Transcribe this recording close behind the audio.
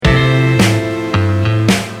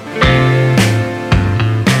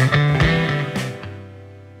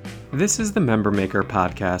This is the Member Maker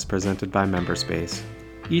podcast presented by Memberspace.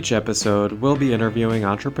 Each episode, we'll be interviewing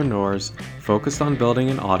entrepreneurs focused on building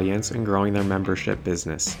an audience and growing their membership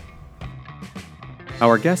business.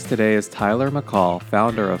 Our guest today is Tyler McCall,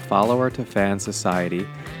 founder of Follower to Fan Society,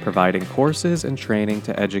 providing courses and training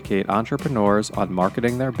to educate entrepreneurs on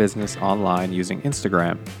marketing their business online using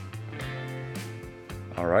Instagram.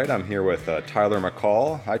 All right, I'm here with Tyler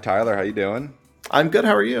McCall. Hi, Tyler. How you doing? I'm good.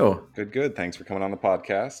 How are you? Good. Thanks for coming on the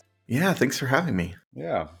podcast. Yeah, thanks for having me.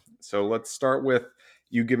 Yeah. So let's start with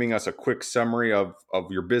you giving us a quick summary of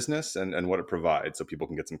your business and what it provides so people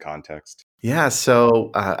can get some context. Yeah,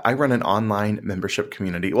 so I run an online membership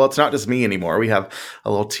community. Well, it's not just me anymore. We have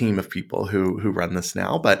a little team of people who run this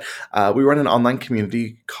now, but we run an online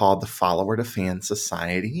community called the Follower to Fan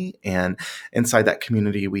Society. And inside that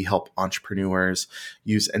community, we help entrepreneurs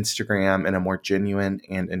use Instagram in a more genuine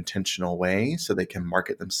and intentional way so they can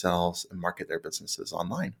market themselves and market their businesses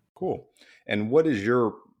online. Cool. And what is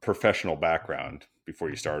your professional background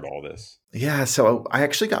before you started all this? Yeah, so I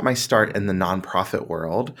actually got my start in the nonprofit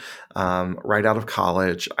world. Right out of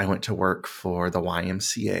college, I went to work for the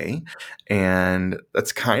YMCA, and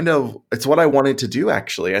it's what I wanted to do,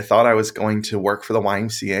 actually. I thought I was going to work for the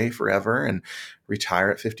YMCA forever and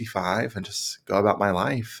retire at 55 and just go about my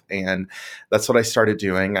life. And that's what I started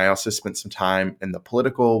doing. I also spent some time in the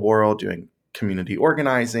political world doing community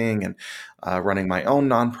organizing and running my own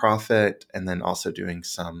nonprofit, and then also doing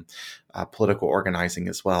some political organizing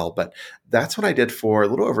as well. But that's what I did for a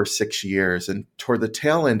little over 6 years. And toward the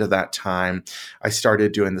tail end of that time, I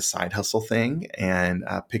started doing the side hustle thing and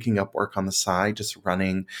picking up work on the side, just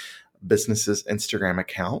running businesses' Instagram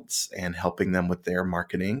accounts and helping them with their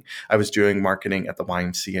marketing. I was doing marketing at the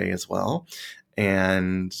YMCA as well.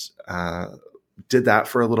 And did that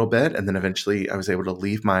for a little bit. And then eventually I was able to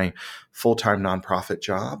leave my full-time nonprofit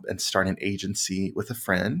job and start an agency with a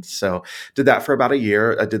friend. So did that for about a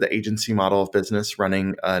year. I did the agency model of business,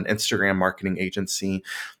 running an Instagram marketing agency,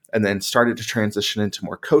 and then started to transition into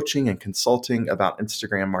more coaching and consulting about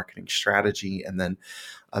Instagram marketing strategy. And then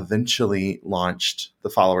eventually launched the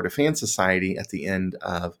Follower to Fan Society at the end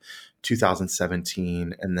of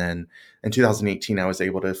 2017. And then in 2018, I was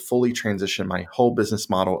able to fully transition my whole business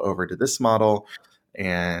model over to this model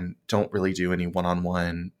and don't really do any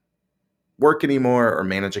one-on-one work anymore or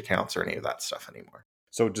manage accounts or any of that stuff anymore.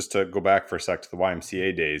 So just to go back for a sec to the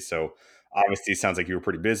YMCA days. So obviously it sounds like you were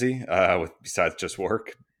pretty busy besides just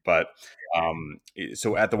work. But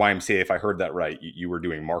so at the YMCA, if I heard that right, you were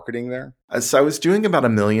doing marketing there? So I was doing about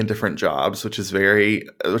 1 million different jobs, which is very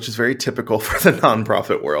typical for the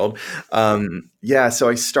nonprofit world. So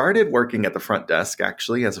I started working at the front desk,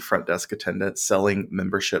 actually, as a front desk attendant, selling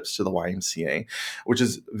memberships to the YMCA, which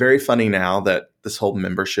is very funny now that this whole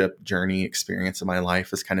membership journey experience in my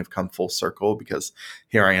life has kind of come full circle, because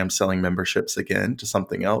here I am selling memberships again to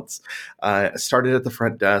something else. I started at the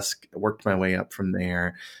front desk, worked my way up from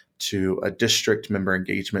there to a district member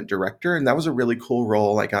engagement director. And that was a really cool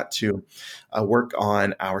role. I got to work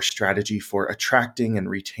on our strategy for attracting and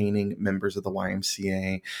retaining members of the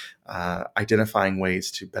YMCA, identifying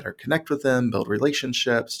ways to better connect with them, build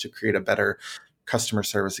relationships, to create a better customer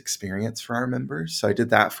service experience for our members. So I did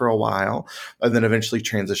that for a while, and then eventually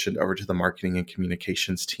transitioned over to the marketing and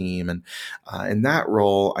communications team. And in that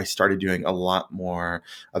role, I started doing a lot more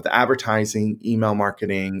of the advertising, email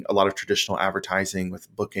marketing, a lot of traditional advertising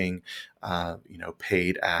with booking,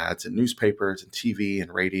 paid ads in newspapers and TV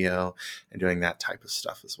and radio, and doing that type of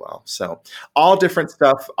stuff as well. So all different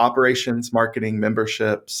stuff: operations, marketing,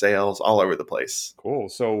 membership, sales, all over the place. Cool.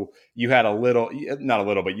 So you had not a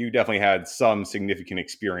little, but you definitely had some significant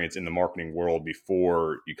experience in the marketing world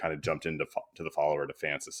before you kind of jumped into the Follower to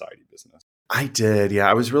Fan Society business. I did. Yeah.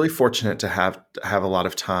 I was really fortunate to have a lot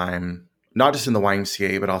of time, not just in the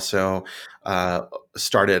YMCA, but also I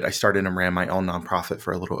started and ran my own nonprofit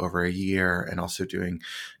for a little over a year, and also doing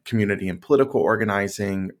community and political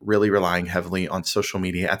organizing, really relying heavily on social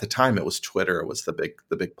media. At the time, it was Twitter was the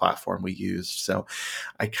big platform we used. So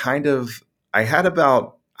I had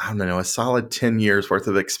about, a solid 10 years worth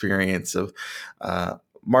of experience of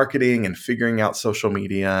marketing and figuring out social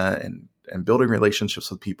media and building relationships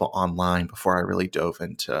with people online before I really dove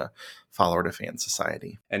into Follower to Fan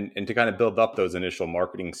Society. And to kind of build up those initial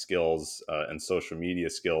marketing skills and social media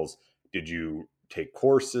skills, did you take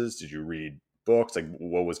courses? Did you read books? Like,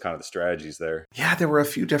 what was kind of the strategies there? Yeah, there were a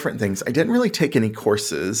few different things. I didn't really take any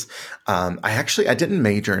courses. I didn't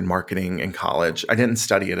major in marketing in college. I didn't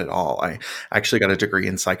study it at all. I actually got a degree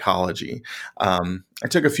in psychology. I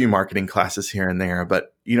took a few marketing classes here and there,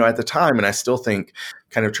 but at the time, and I still think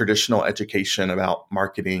kind of traditional education about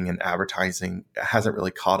marketing and advertising hasn't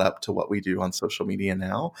really caught up to what we do on social media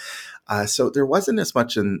now. So there wasn't as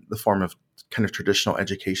much in the form of kind of traditional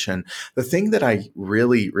education. The thing that I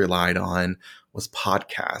really relied on was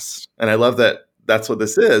podcasts. And I love that that's what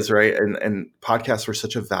this is, right? And podcasts were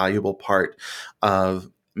such a valuable part of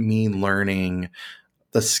me learning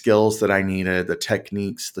the skills that I needed, the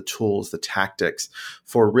techniques, the tools, the tactics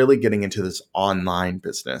for really getting into this online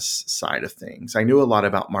business side of things. I knew a lot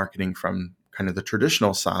about marketing from kind of the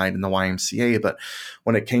traditional side in the YMCA, but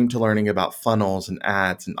when it came to learning about funnels and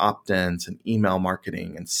ads and opt-ins and email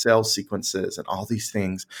marketing and sales sequences and all these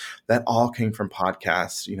things, that all came from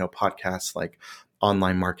podcasts, podcasts like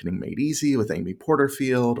Online Marketing Made Easy with Amy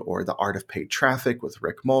Porterfield or The Art of Paid Traffic with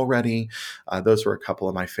Rick Mulready. Those were a couple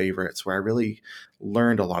of my favorites where I really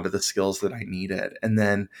learned a lot of the skills that I needed. And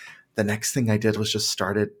then the next thing I did was just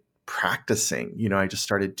started practicing. I just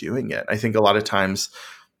started doing it. I think a lot of times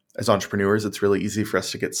as entrepreneurs, it's really easy for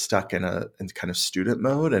us to get stuck in kind of student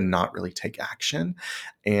mode and not really take action.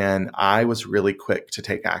 And I was really quick to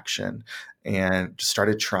take action and just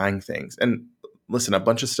started trying things. And listen, a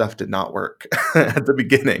bunch of stuff did not work at the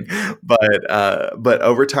beginning, but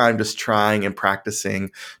over time, just trying and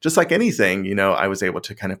practicing, just like anything, I was able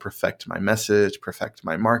to kind of perfect my message, perfect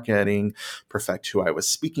my marketing, perfect who I was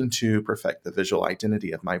speaking to, perfect the visual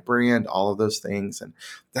identity of my brand, all of those things. And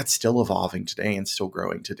that's still evolving today and still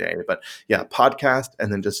growing today. But yeah, podcast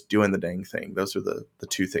and then just doing the dang thing. Those are the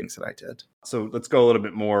two things that I did. So let's go a little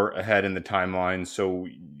bit more ahead in the timeline. So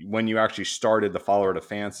when you actually started the Follower to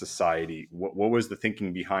Fan Society, what was the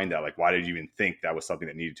thinking behind that? Like, why did you even think that was something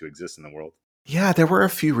that needed to exist in the world? Yeah, there were a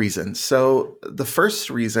few reasons. So the first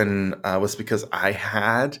reason was because I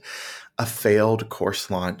had a failed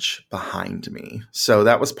course launch behind me. So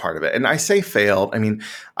that was part of it. And I say failed, I mean,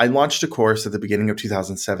 I launched a course at the beginning of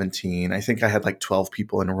 2017. I think I had like 12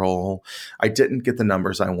 people enroll. I didn't get the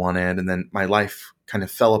numbers I wanted. And then my life kind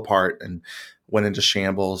of fell apart and went into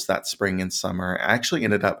shambles that spring and summer. I actually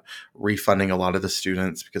ended up refunding a lot of the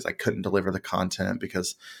students because I couldn't deliver the content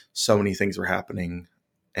because so many things were happening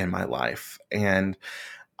in my life. And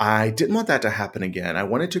I didn't want that to happen again. I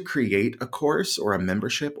wanted to create a course or a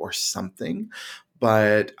membership or something,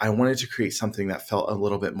 but I wanted to create something that felt a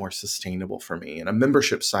little bit more sustainable for me. And a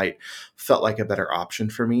membership site felt like a better option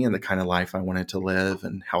for me and the kind of life I wanted to live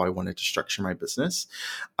and how I wanted to structure my business.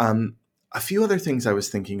 A few other things I was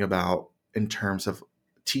thinking about in terms of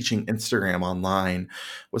teaching Instagram online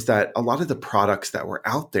was that a lot of the products that were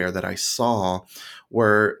out there that I saw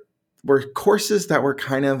were courses that were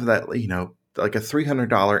kind of that, like a $300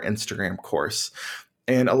 Instagram course.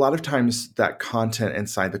 And a lot of times that content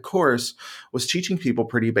inside the course was teaching people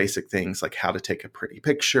pretty basic things like how to take a pretty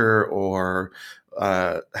picture or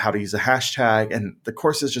how to use a hashtag. And the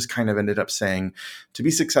courses just kind of ended up saying to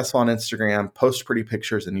be successful on Instagram, post pretty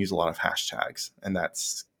pictures and use a lot of hashtags. And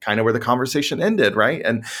that's kind of where the conversation ended, right?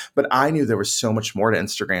 But I knew there was so much more to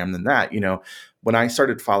Instagram than that. When I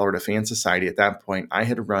started Follower to Fan Society at that point, I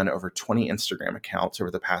had run over 20 Instagram accounts over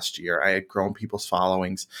the past year. I had grown people's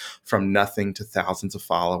followings from nothing to thousands of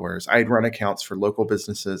followers. I had run accounts for local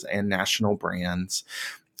businesses and national brands.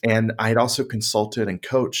 And I had also consulted and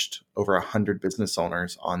coached over 100 business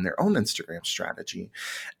owners on their own Instagram strategy.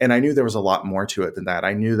 And I knew there was a lot more to it than that.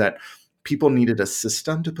 I knew that people needed a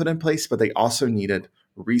system to put in place, but they also needed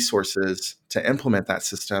resources to implement that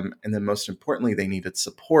system. And then most importantly, they needed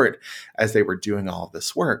support as they were doing all of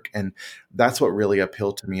this work. And that's what really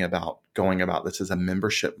appealed to me about going about this as a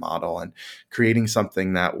membership model and creating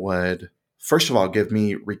something that would, first of all, give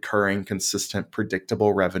me recurring, consistent,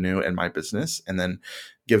 predictable revenue in my business, and then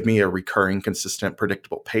give me a recurring, consistent,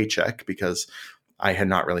 predictable paycheck because I had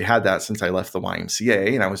not really had that since I left the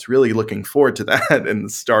YMCA. And I was really looking forward to that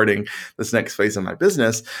and starting this next phase of my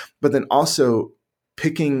business. But then also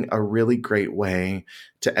picking a really great way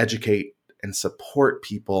to educate and support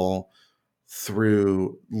people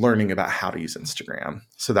through learning about how to use Instagram.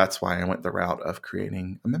 So that's why I went the route of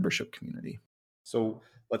creating a membership community. So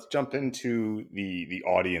let's jump into the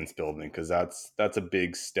audience building, because that's a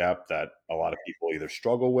big step that a lot of people either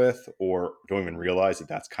struggle with or don't even realize that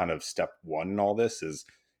that's kind of step one in all this. Is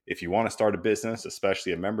if you want to start a business,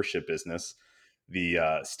 especially a membership business,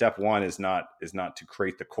 the step one is not to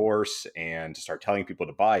create the course and to start telling people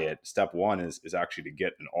to buy it. Step one is actually to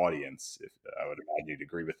get an audience. If I would imagine you'd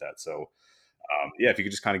agree with that. So Yeah, if you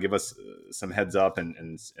could just kind of give us some heads up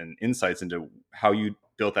and insights into how you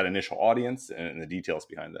built that initial audience and the details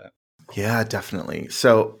behind that. Yeah, definitely.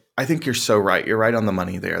 So I think you're so right. You're right on the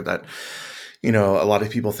money there that, a lot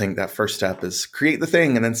of people think that first step is create the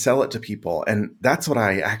thing and then sell it to people. And that's what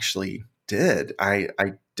I actually did. I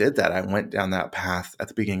did that. I went down that path at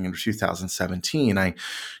the beginning of 2017. I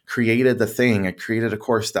created the thing. I created a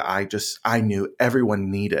course that I knew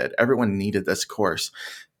everyone needed. Everyone needed this course.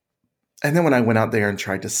 And then when I went out there and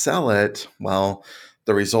tried to sell it, well,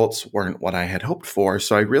 the results weren't what I had hoped for.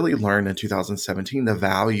 So I really learned in 2017 the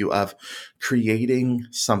value of creating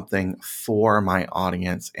something for my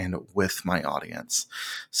audience and with my audience.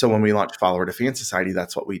 So when we launched Follower to Fan Society,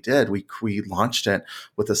 that's what we did. We launched it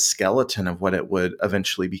with a skeleton of what it would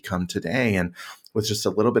eventually become today. And with just a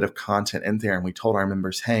little bit of content in there. And we told our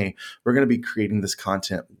members, hey, we're going to be creating this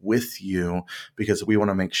content with you because we want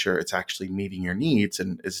to make sure it's actually meeting your needs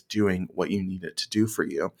and is doing what you need it to do for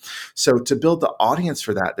you. So to build the audience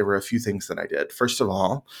for that, there were a few things that I did. First of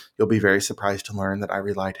all, you'll be very surprised to learn that I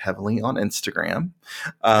relied heavily on Instagram.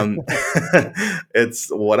 It's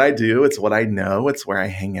what I do. It's what I know. It's where I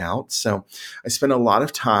hang out. So I spent a lot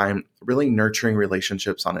of time really nurturing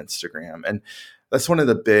relationships on Instagram. And that's one of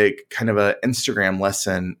the big kind of a Instagram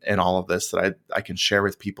lesson in all of this that I can share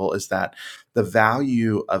with people is that the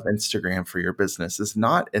value of Instagram for your business is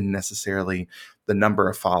not in necessarily the number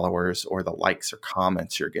of followers or the likes or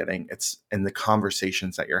comments you're getting. It's in the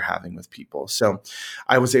conversations that you're having with people. So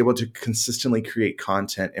I was able to consistently create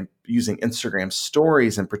content and using Instagram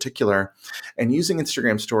stories in particular, and using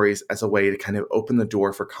Instagram stories as a way to kind of open the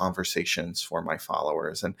door for conversations for my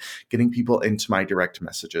followers and getting people into my direct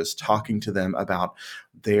messages, talking to them about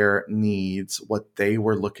their needs, what they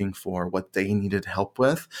were looking for, what they needed help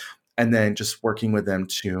with, and then just working with them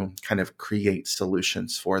to kind of create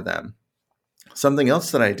solutions for them. Something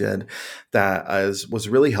else that I did that was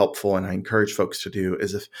really helpful and I encourage folks to do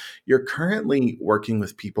is if you're currently working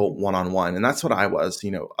with people one-on-one, and that's what I was,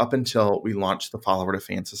 up until we launched the Follower to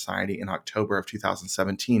Fan Society in October of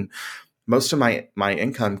 2017, most of my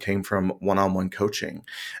income came from one-on-one coaching.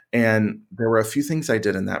 And there were a few things I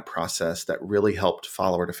did in that process that really helped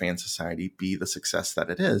Follower to Fan Society be the success that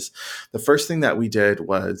it is. The first thing that we did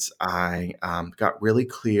was I got really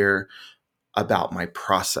clear about my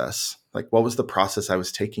process. Like, what was the process I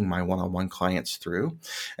was taking my one-on-one clients through?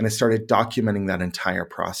 And I started documenting that entire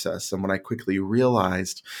process. And what I quickly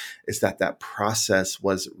realized is that process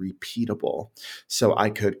was repeatable. So I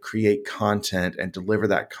could create content and deliver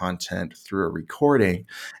that content through a recording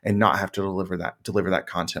and not have to deliver that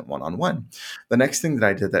content one-on-one. The next thing that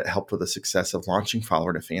I did that helped with the success of launching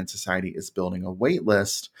Follower to Fan Society is building a wait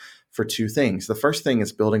list for two things. The first thing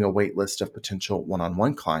is building a wait list of potential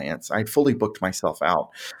one-on-one clients. I'd fully booked myself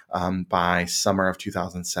out by summer of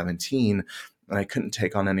 2017, and I couldn't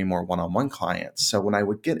take on any more one-on-one clients. So when I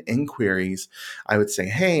would get inquiries, I would say,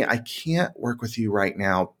 hey, I can't work with you right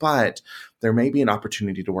now, but there may be an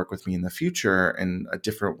opportunity to work with me in the future in a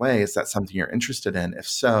different way. Is that something you're interested in? If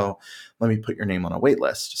so, let me put your name on a wait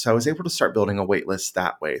list. So I was able to start building a wait list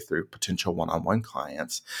that way through potential one-on-one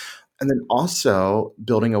clients. And then also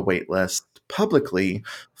building a wait list publicly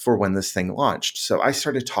for when this thing launched. So I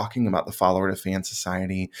started talking about the Follower to Fan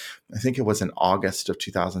Society, I think it was in August of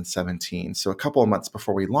 2017. So a couple of months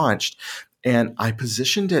before we launched. And I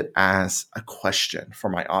positioned it as a question for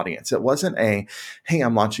my audience. It wasn't hey,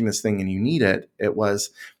 I'm launching this thing and you need it. It was,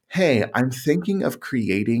 hey, I'm thinking of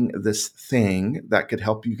creating this thing that could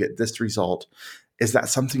help you get this result. Is that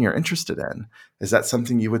something you're interested in? Is that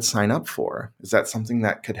something you would sign up for? Is that something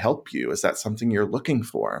that could help you? Is that something you're looking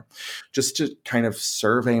for? Just to kind of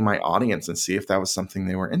survey my audience and see if that was something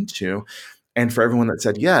they were into. And for everyone that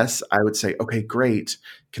said yes, I would say, okay, great.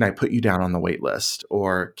 Can I put you down on the wait list?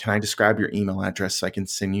 Or can I describe your email address so I can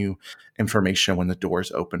send you information when the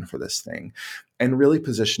doors open for this thing? And really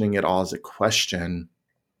positioning it all as a question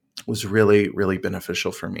was really, really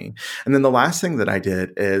beneficial for me. And then the last thing that I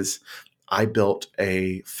did is I built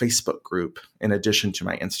a Facebook group in addition to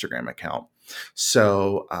my Instagram account.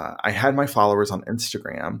 So I had my followers on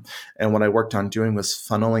Instagram, and what I worked on doing was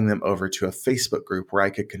funneling them over to a Facebook group where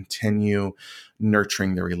I could continue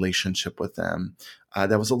nurturing the relationship with them.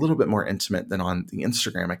 That was a little bit more intimate than on the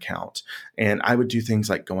Instagram account. And I would do things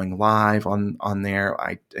like going live on there.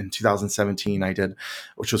 In 2017, I did,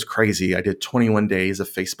 which was crazy. I did 21 days of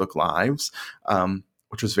Facebook Lives,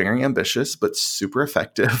 which was very ambitious, but super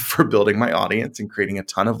effective for building my audience and creating a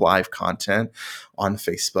ton of live content on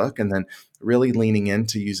Facebook. And then really leaning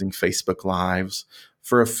into using Facebook Lives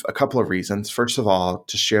for a couple of reasons. First of all,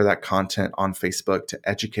 to share that content on Facebook to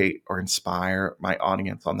educate or inspire my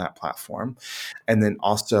audience on that platform. And then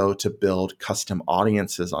also to build custom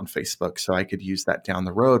audiences on Facebook so I could use that down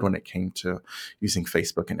the road when it came to using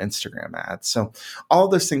Facebook and Instagram ads. So all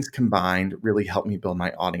those things combined really helped me build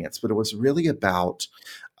my audience. But it was really about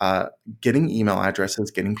getting email addresses,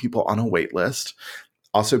 getting people on a wait list,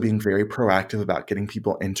 also being very proactive about getting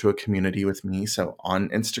people into a community with me. So on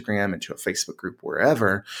Instagram, into a Facebook group,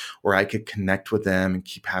 wherever, where I could connect with them and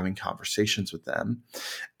keep having conversations with them.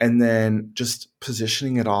 And then just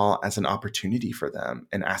positioning it all as an opportunity for them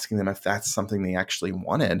and asking them if that's something they actually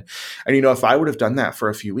wanted. And, if I would have done that for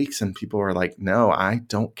a few weeks and people were like, no, I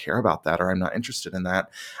don't care about that, or I'm not interested in that,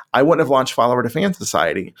 I wouldn't have launched Follower to Fan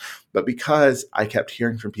Society. But because I kept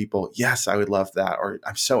hearing from people, yes, I would love that, or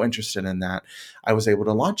I'm so interested in that, I was able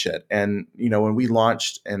to launch it. And, when we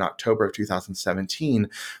launched in October of 2017,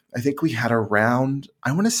 I think we had around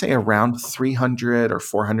 300 or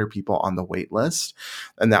 400 people on the wait list.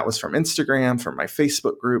 And that was from Instagram, from my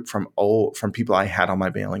Facebook group, from people I had on my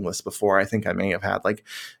mailing list before. I think I may have had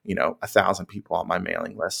 1,000 people on my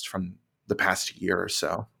mailing list from the past year or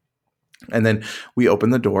so. And then we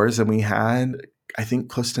opened the doors and we had, I think,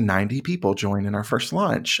 close to 90 people join in our first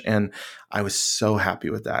launch. And I was so happy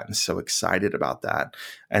with that and so excited about that.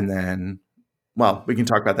 And then, well, we can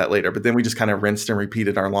talk about that later, but then we just kind of rinsed and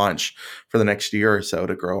repeated our launch for the next year or so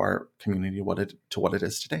to grow our community to what it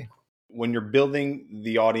is today. When you're building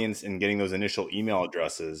the audience and getting those initial email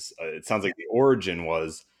addresses, it sounds like the origin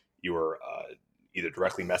was you were either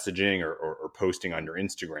directly messaging or posting on your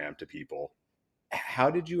Instagram to people. How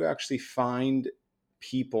did you actually find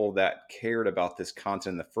people that cared about this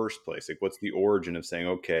content in the first place? Like, what's the origin of saying,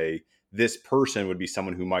 okay, this person would be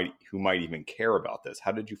someone who might even care about this?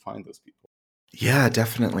 How did you find those people? Yeah,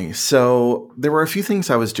 definitely. So there were a few things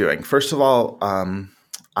I was doing. First of all,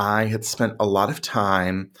 I had spent a lot of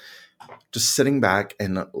time just sitting back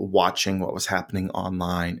and watching what was happening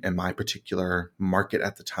online in my particular market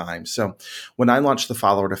at the time. So when I launched the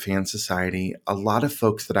Follower to Fan Society, a lot of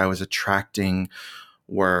folks that I was attracting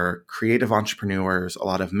were creative entrepreneurs, a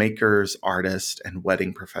lot of makers, artists, and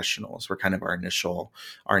wedding professionals were kind of our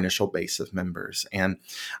initial base of members. And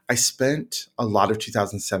I spent a lot of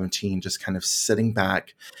 2017 just kind of sitting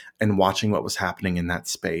back and watching what was happening in that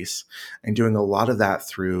space and doing a lot of that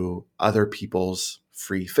through other people's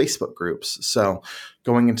free Facebook groups. So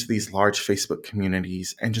going into these large Facebook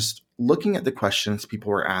communities and just looking at the questions people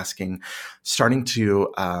were asking, starting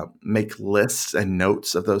to make lists and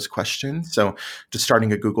notes of those questions. So just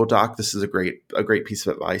starting a Google Doc. This is a great piece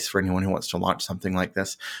of advice for anyone who wants to launch something like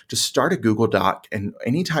this. Just start a Google Doc. And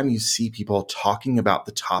anytime you see people talking about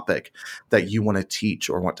the topic that you want to teach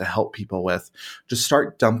or want to help people with, just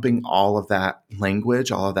start dumping all of that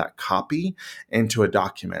language, all of that copy into a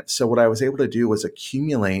document. So what I was able to do was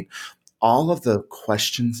accumulate all of the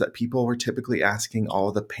questions that people were typically asking, all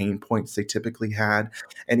of the pain points they typically had,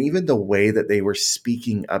 and even the way that they were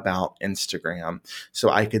speaking about Instagram.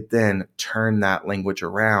 So I could then turn that language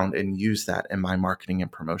around and use that in my marketing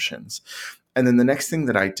and promotions. And then the next thing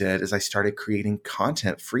that I did is I started creating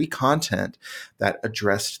content, free content that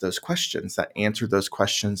addressed those questions, that answered those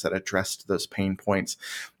questions, that addressed those pain points.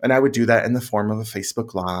 And I would do that in the form of a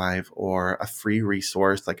Facebook Live or a free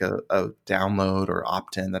resource like a download or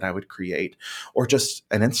opt-in that I would create, or just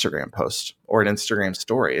an Instagram post or an Instagram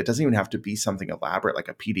story. It doesn't even have to be something elaborate like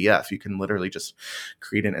a PDF. You can literally just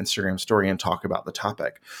create an Instagram story and talk about the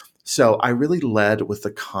topic. So I really led with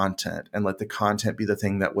the content and let the content be the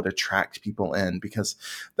thing that would attract people in, because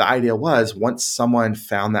the idea was once someone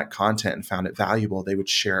found that content and found it valuable, they would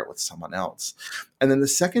share it with someone else. And then the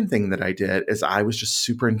second thing that I did is I was just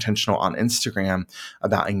super intentional on Instagram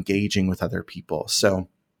about engaging with other people. So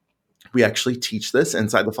we actually teach this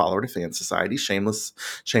inside the Follower to Fan Society. Shameless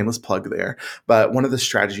plug there. But one of the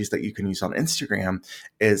strategies that you can use on Instagram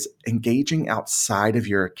is engaging outside of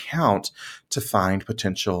your account to find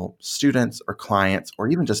potential students or clients, or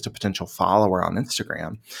even just a potential follower on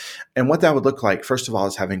Instagram. And what that would look like, first of all,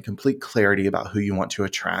 is having complete clarity about who you want to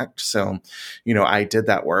attract. So, I did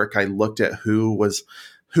that work. I looked at who was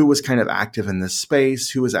kind of active in this space,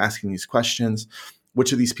 who was asking these questions.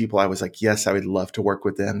 Which of these people I was like, yes, I would love to work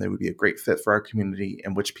with them. They would be a great fit for our community.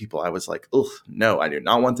 And which people I was like, ugh, no, I do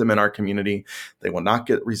not want them in our community. They will not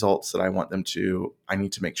get results that I want them to. I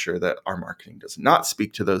need to make sure that our marketing does not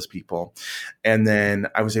speak to those people. And then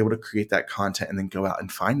I was able to create that content and then go out and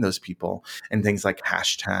find those people and things like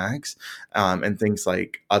hashtags and things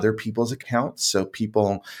like other people's accounts. So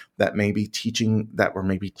people that were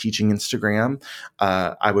maybe teaching Instagram,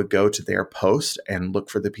 I would go to their post and look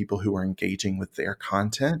for the people who were engaging with their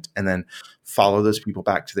content, and then follow those people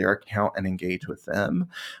back to their account and engage with them.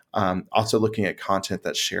 Also looking at content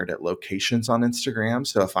that's shared at locations on Instagram.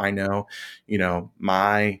 So if I know,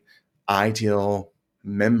 my ideal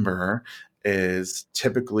member is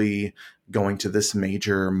typically going to this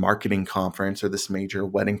major marketing conference or this major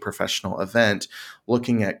wedding professional event,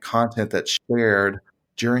 looking at content that's shared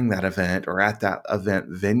during that event or at that event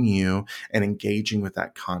venue and engaging with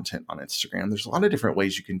that content on Instagram. There's a lot of different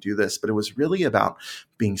ways you can do this, but it was really about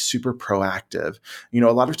being super proactive. A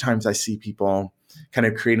lot of times I see people kind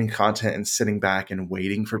of creating content and sitting back and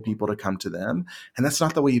waiting for people to come to them. And that's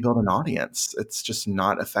not the way you build an audience. It's just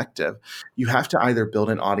not effective. You have to either build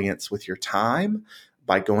an audience with your time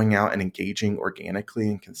by going out and engaging organically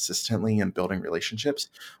and consistently and building relationships,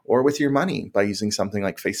 or with your money by using something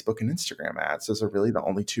like Facebook and Instagram ads. Those are really the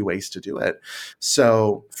only two ways to do it.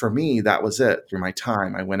 So for me, that was it. Through my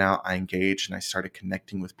time, I went out, I engaged, and I started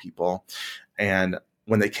connecting with people. And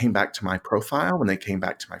when they came back to my profile, when they came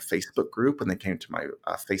back to my Facebook group, when they came to my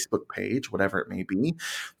Facebook page, whatever it may be,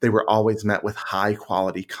 they were always met with high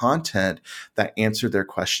quality content that answered their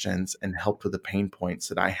questions and helped with the pain points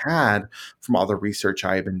that I had from all the research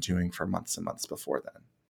I had been doing for months and months before then.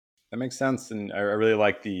 That makes sense. And I really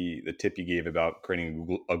like the tip you gave about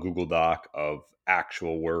creating a Google Doc of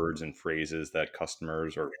actual words and phrases that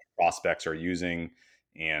customers or prospects are using,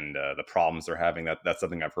 and the problems they're having. That's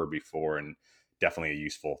something I've heard before, and definitely a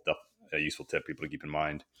useful tip people to keep in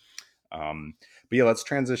mind. But yeah, let's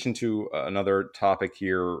transition to another topic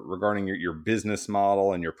here regarding your business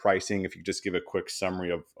model and your pricing. If you could just give a quick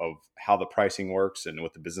summary of how the pricing works and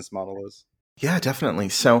what the business model is. Yeah, definitely.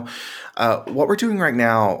 So, what we're doing right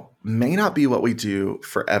now may not be what we do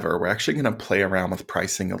forever. We're actually going to play around with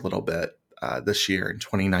pricing a little bit this year in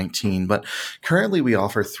 2019. But currently, we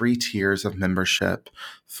offer 3 tiers of membership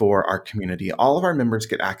for our community. All of our members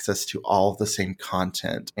get access to all of the same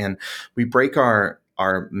content, and we break our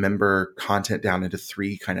member content down into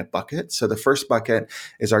 3 kind of buckets. So the first bucket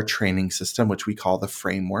is our training system, which we call the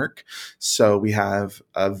framework. So we have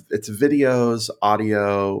it's videos,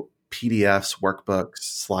 audio, PDFs, workbooks,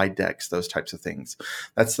 slide decks, those types of things.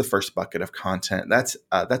 That's the first bucket of content. That's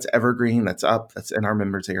evergreen. That's up. That's in our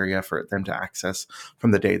members area for them to access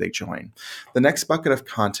from the day they join. The next bucket of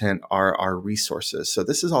content are our resources. So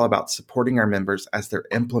this is all about supporting our members as they're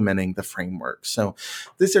implementing the framework. So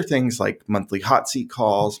these are things like monthly hot seat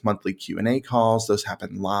calls, monthly Q&A calls. Those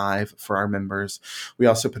happen live for our members. We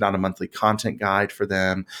also put out a monthly content guide for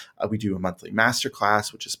them. We do a monthly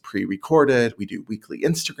masterclass, which is pre-recorded. We do weekly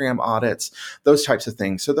Instagram audits, those types of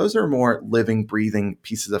things. So those are more living, breathing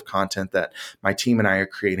pieces of content that my team and I are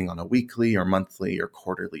creating on a weekly or monthly or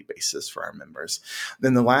quarterly basis for our members.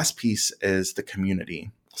 Then the last piece is the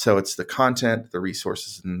community. So it's the content, the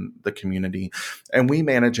resources, and the community. And we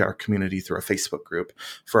manage our community through a Facebook group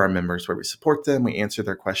for our members where we support them, we answer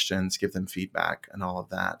their questions, give them feedback, and all of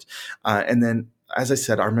that. And then, as I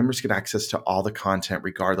said, our members get access to all the content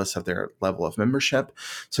regardless of their level of membership.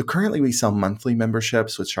 So currently we sell monthly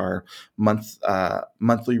memberships, which are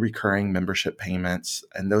monthly recurring membership payments.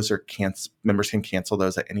 And those are members can cancel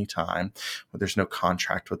those at any time. There's no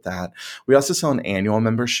contract with that. We also sell an annual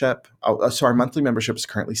membership. So our monthly membership is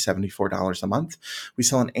currently $74 a month. We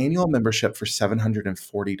sell an annual membership for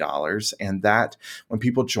 $740. And that, when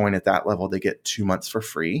people join at that level, they get 2 months for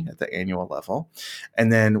free at the annual level.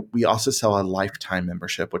 And then we also sell a lifetime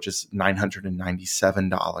membership, which is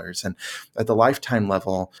 $997. And at the lifetime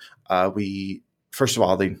level, first of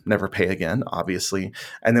all, they never pay again, obviously.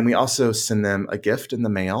 And then we also send them a gift in the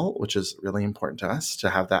mail, which is really important to us to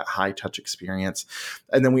have that high touch experience.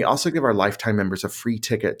 And then we also give our lifetime members a free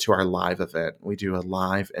ticket to our live event. We do a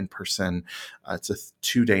live in person. It's a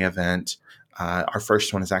 2-day event. Our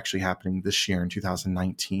first one is actually happening this year in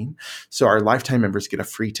 2019. So our lifetime members get a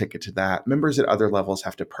free ticket to that. Members at other levels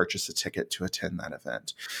have to purchase a ticket to attend that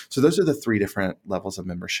event. So those are the 3 different levels of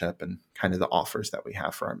membership and kind of the offers that we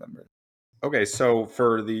have for our members. Okay, so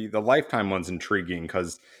for the lifetime one's intriguing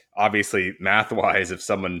because obviously math-wise, if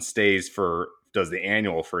someone does the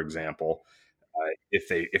annual, for example,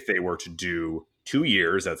 if they were to do 2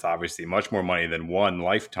 years, that's obviously much more money than one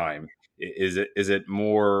lifetime. Is it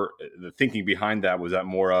more, the thinking behind that, was that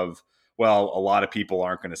more of, well, a lot of people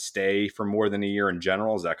aren't going to stay for more than a year in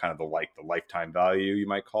general? Is that kind of the lifetime value, you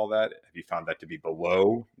might call that? Have you found that to be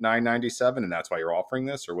below $997 and that's why you're offering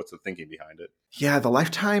this, or what's the thinking behind it? Yeah, the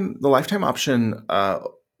lifetime option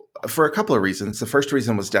for a couple of reasons. The first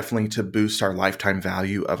reason was definitely to boost our lifetime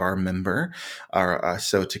value of our member,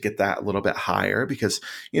 so to get that a little bit higher, because,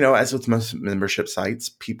 as with most membership sites,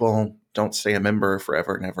 people don't stay a member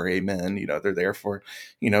forever and ever. Amen. They're there for,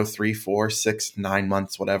 3, 4, 6, 9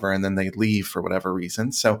 months, whatever, and then they leave for whatever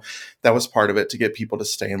reason. So that was part of it, to get people to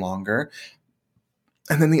stay longer.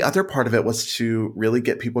 And then the other part of it was to really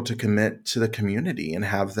get people to commit to the community and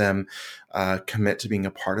have them commit to being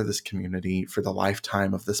a part of this community for the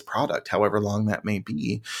lifetime of this product, however long that may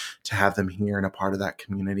be, to have them here and a part of that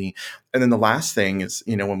community. And then the last thing is,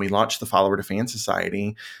 when we launched the Follower to Fan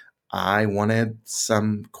Society, I wanted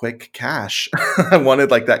some quick cash. I wanted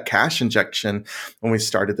like that cash injection when we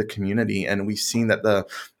started the community. And we've seen that the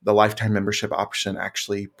lifetime membership option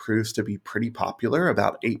actually proves to be pretty popular.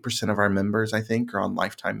 About 8% of our members, I think, are on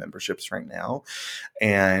lifetime memberships right now.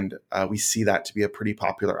 And we see that to be a pretty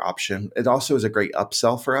popular option. It also is a great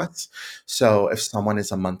upsell for us. So if someone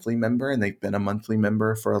is a monthly member and they've been a monthly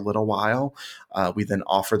member for a little while, we then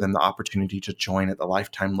offer them the opportunity to join at the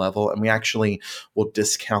lifetime level. And we actually will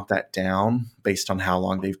discount that down based on how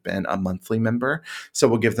long they've been a monthly member. So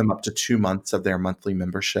we'll give them up to 2 months of their monthly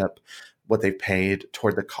membership, what they've paid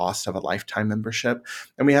toward the cost of a lifetime membership.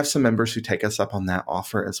 And we have some members who take us up on that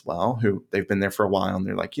offer as well, who they've been there for a while and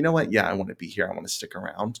they're like, you know what? Yeah, I want to be here. I want to stick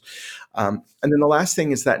around. And then the last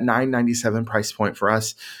thing is that $9.97 price point for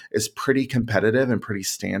us is pretty competitive and pretty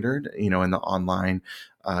standard, in the online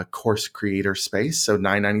course creator space. So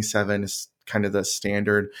 $9.97 is kind of the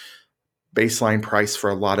standard baseline price for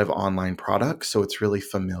a lot of online products. So it's really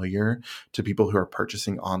familiar to people who are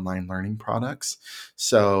purchasing online learning products.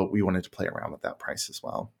 So we wanted to play around with that price as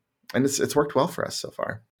well. And it's worked well for us so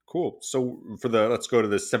far. Cool. So let's go to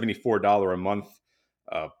the $74 a month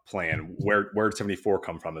plan. Where did 74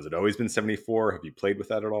 come from? Has it always been 74? Have you played with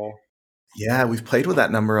that at all? Yeah, we've played with that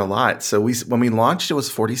number a lot. So when we launched, it was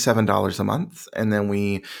 $47 a month, and then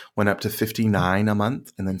we went up to $59 a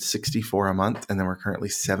month, and then $64 a month, and then we're currently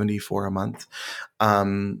 $74 a month.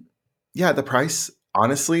 Yeah, the price,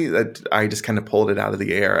 honestly, that I just kind of pulled it out of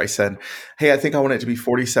the air. I said, hey, I think I want it to be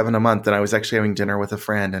 $47 a month. And I was actually having dinner with a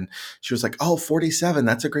friend, and she was like, oh, 47,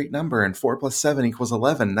 that's a great number. And 4 plus 7 equals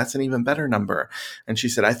 11. That's an even better number. And she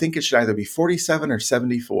said, I think it should either be 47 or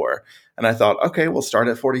 74. And I thought, okay, we'll start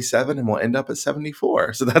at 47 and we'll end up at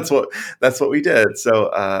 74. So that's what we did.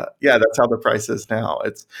 So yeah, that's how the price is now.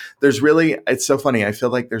 It's so funny. I feel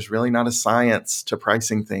like there's really not a science to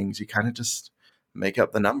pricing things. You kind of just make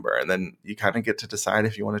up the number, and then you kind of get to decide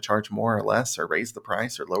if you want to charge more or less, or raise the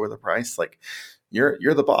price or lower the price. Like you're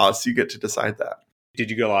the boss. You get to decide that.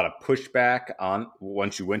 Did you get a lot of pushback on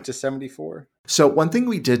once you went to 74? So one thing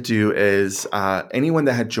we did do is anyone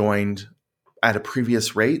that had joined at a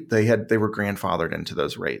previous rate, they were grandfathered into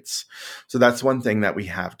those rates. So that's one thing that we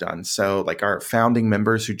have done. So like our founding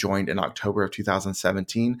members who joined in October of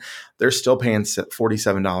 2017, they're still paying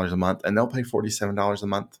 $47 a month, and they'll pay $47 a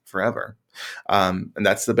month forever. And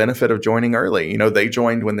that's the benefit of joining early. They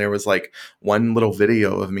joined when there was like one little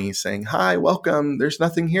video of me saying, hi, welcome. There's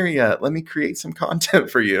nothing here yet. Let me create some content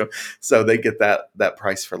for you. So they get that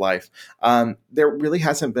price for life. There really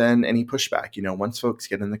hasn't been any pushback. Once folks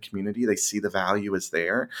get in the community, they see the value is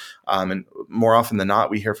there. And more often than not,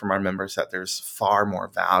 we hear from our members that there's far more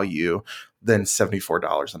value than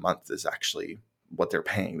 $74 a month is actually what they're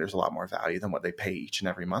paying. There's a lot more value than what they pay each and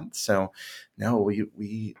every month. So no,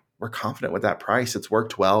 we're confident with that price. It's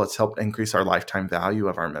worked well. It's helped increase our lifetime value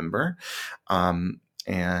of our member. And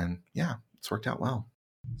yeah, it's worked out well.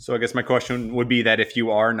 So I guess my question would be that if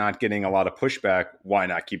you are not getting a lot of pushback, why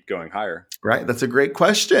not keep going higher? Right. That's a great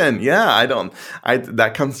question. Yeah,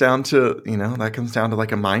 that comes down to,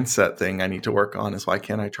 like a mindset thing I need to work on, is why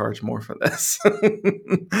can't I charge more for this?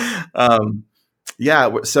 Yeah.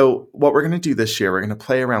 So what we're going to do this year, we're going to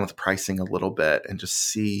play around with pricing a little bit and just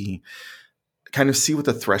see what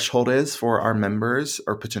the threshold is for our members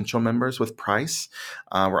or potential members with price.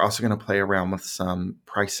 We're also going to play around with some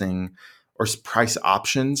pricing or price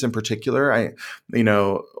options in particular.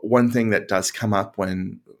 One thing that does come up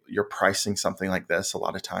when you're pricing something like this a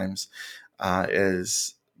lot of times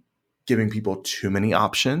is giving people too many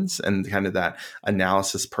options, and kind of that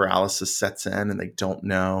analysis paralysis sets in and they don't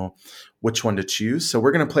know which one to choose. So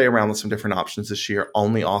we're going to play around with some different options this year,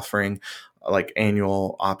 only offering like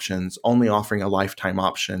annual options, only offering a lifetime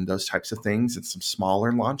option, those types of things, and some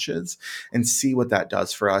smaller launches, and see what that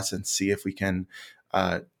does for us, and see if we can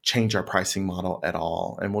change our pricing model at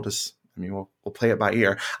all. And we'll play it by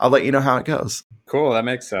ear. I'll let you know how it goes. Cool. That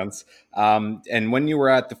makes sense. And when you were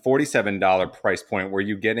at the $47 price point, were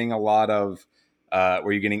you getting were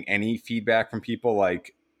you getting any feedback from people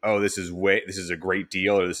like, oh, this is a great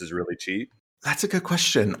deal, or this is really cheap? That's a good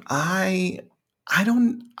question. I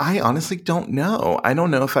honestly don't know. I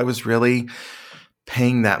don't know if I was really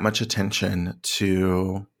paying that much attention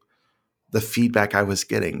to the feedback I was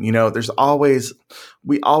getting.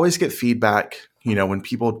 We always get feedback, when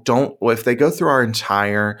people don't, if they go through our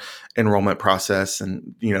entire enrollment process,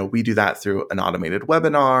 and, we do that through an automated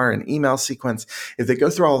webinar, an email sequence. If they go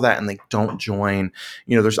through all of that and they don't join,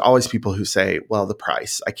 there's always people who say, well, the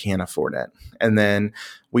price, I can't afford it. And then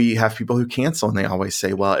we have people who cancel and they always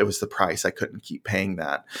say, well, it was the price, I couldn't keep paying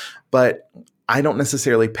that. But I don't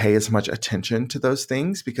necessarily pay as much attention to those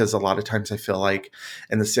things, because a lot of times I feel like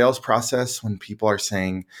in the sales process, when people are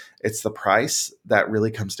saying it's the price, that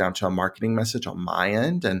really comes down to a marketing message on my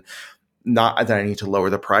end. And not that I need to lower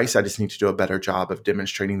the price. I just need to do a better job of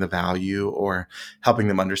demonstrating the value or helping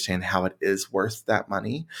them understand how it is worth that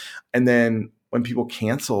money. And then when people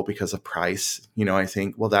cancel because of price, I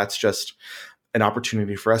think, well, that's just an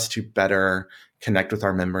opportunity for us to better connect with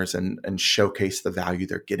our members and showcase the value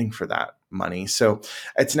they're getting for that money. So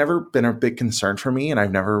it's never been a big concern for me, and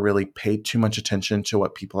I've never really paid too much attention to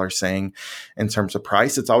what people are saying in terms of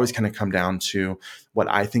price. It's always kind of come down to what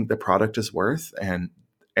I think the product is worth, and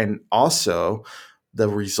also the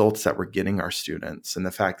results that we're getting our students, and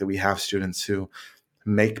the fact that we have students who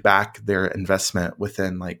make back their investment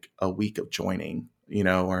within like a week of joining,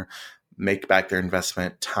 or make back their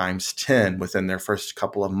investment times 10 within their first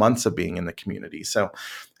couple of months of being in the community. So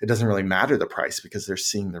it doesn't really matter the price, because they're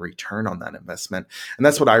seeing the return on that investment. And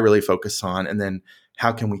that's what I really focus on. And then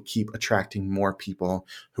how can we keep attracting more people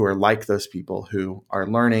who are like those people who are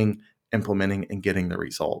learning, implementing, and getting the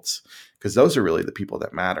results? Because those are really the people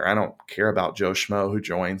that matter. I don't care about Joe Schmo who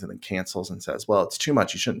joins and then cancels and says, well, it's too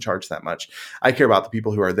much, you shouldn't charge that much. I care about the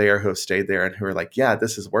people who are there, who have stayed there, and who are like, yeah,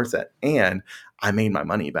 this is worth it, and I made my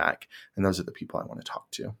money back. And those are the people I want to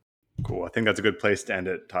talk to. Cool. I think that's a good place to end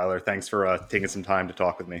it. Tyler, thanks for taking some time to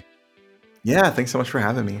talk with me. Yeah, thanks so much for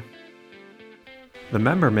having me. The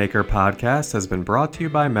Member Maker podcast has been brought to you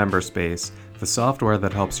by MemberSpace, the software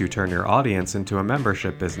that helps you turn your audience into a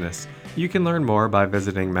membership business. You can learn more by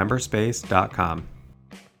visiting memberspace.com.